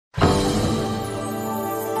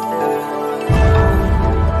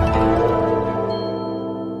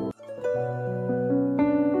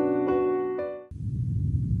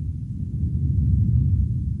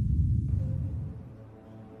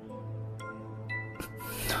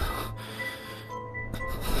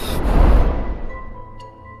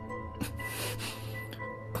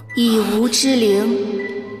以无之灵，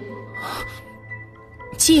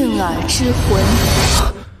静耳之魂。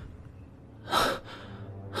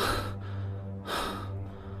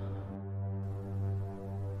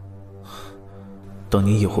当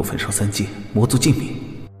年业火焚烧3界，魔族尽灭，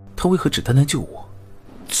他为何只单单救我？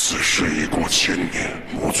此事已过1000年，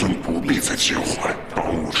魔尊不必再介怀。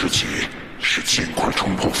当务之急是尽快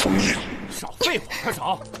冲破封印。少废话，快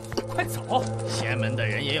走，快走！仙门的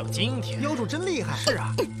人也有今天。妖主真厉害。是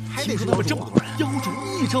啊，还得是他们这么多人，妖主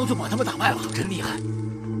一招就把他们打败了，真厉害！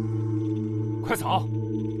快走，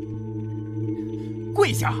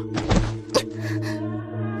跪下！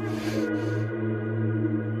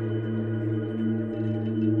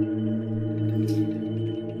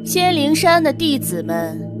仙灵山的弟子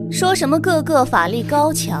们说什么个个法力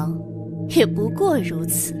高强，也不过如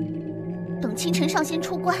此。等清晨上仙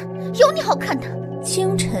出关，有你好看的。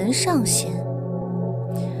清晨上仙，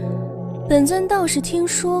本尊倒是听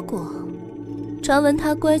说过，传闻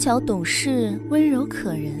他乖巧懂事，温柔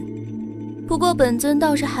可人。不过本尊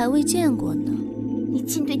倒是还未见过呢。你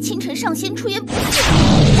竟对清晨上仙出言不逊！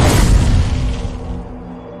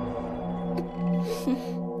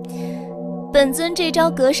本尊这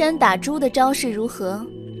招隔山打猪的招式如何？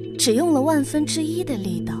只用了1/1000的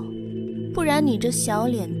力道，不然你这小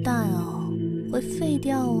脸蛋哦，会废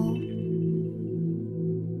掉哦。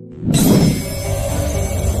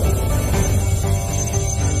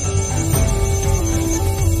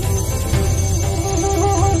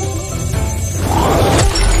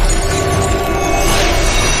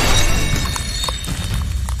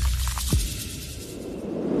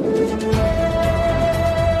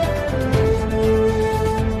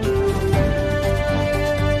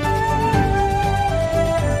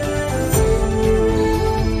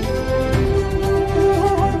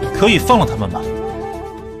可以放了他们吗？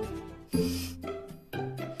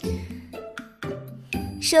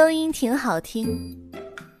声音挺好听，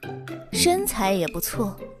身材也不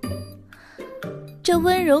错，这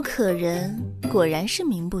温柔可人果然是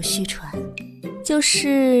名不虚传。就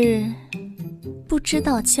是不知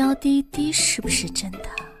道娇滴滴是不是真的。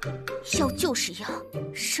要就是要，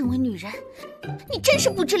身为女人，你真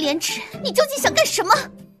是不知廉耻！你究竟想干什么？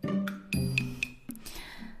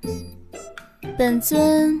本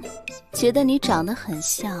尊觉得你长得很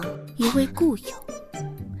像一位故友，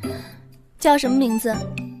叫什么名字？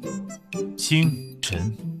清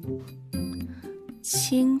晨。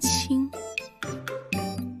青青，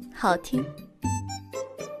好听。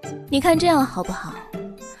你看这样好不好？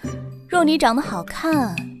若你长得好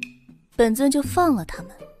看，本尊就放了他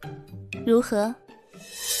们，如何？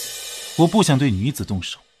我不想对女子动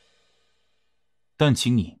手，但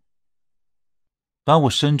请你把我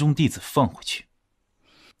山中弟子放回去。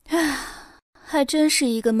还真是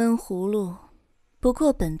一个闷葫芦。不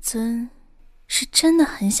过本尊是真的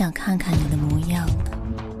很想看看你的模样的。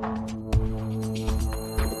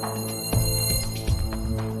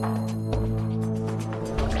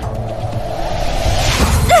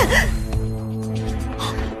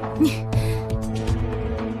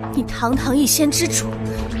你堂堂一仙之主，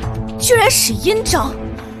居然使阴招！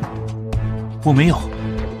我没有。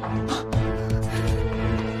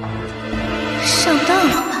上当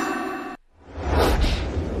了吧？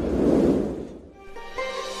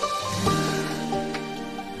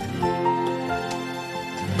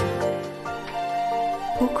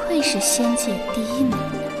不愧是仙界第一美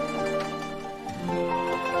人。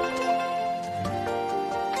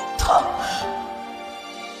他，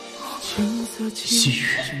西域。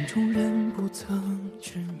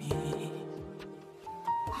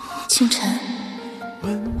清晨，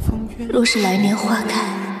若是来年花开，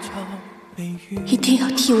一定要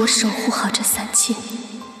替我守护好这3界。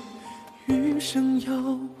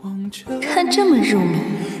看这么入迷，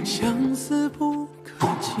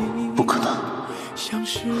不可能。像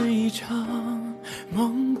是一场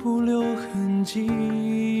梦不留痕迹。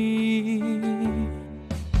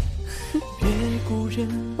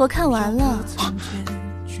我看完了。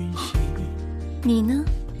你呢，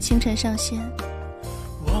清晨上仙？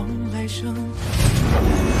不是，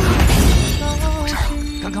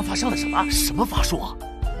刚刚发生了什么？什么法术啊？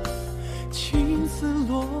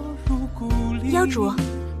妖主，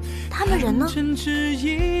他们人呢？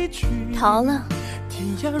逃了。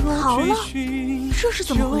逃了？这是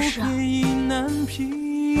怎么回事啊？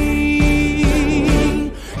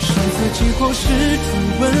生死几后是传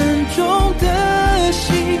闻中的心，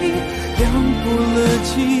亮过了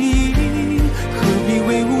记忆，何必为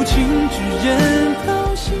无情之人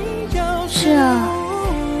掏心要是啊，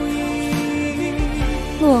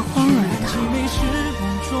落荒而逃。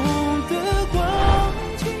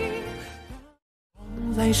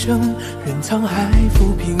来生，愿沧海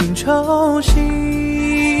抚平潮汐。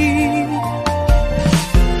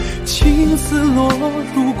青丝落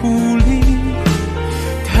入故里，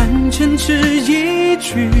弹成只一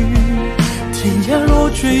句。天涯若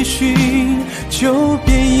追寻，就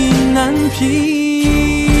别意难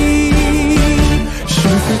平。生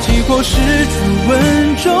死契阔是传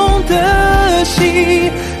闻中的戏，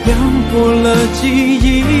亮过了记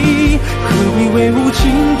忆，何必为无情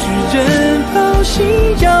之人剖析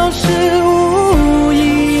要是无意。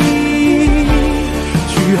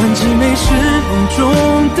举案几枚是梦中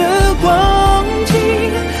的光景，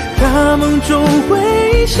大梦中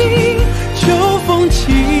会醒，秋风起，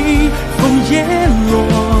枫叶落，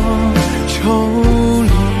抽离。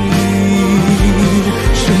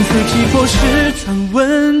生死契阔是传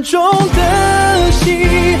闻中的戏，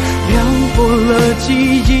亮过了记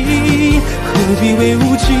忆，何必为无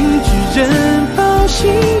情之人剖析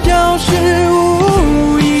要是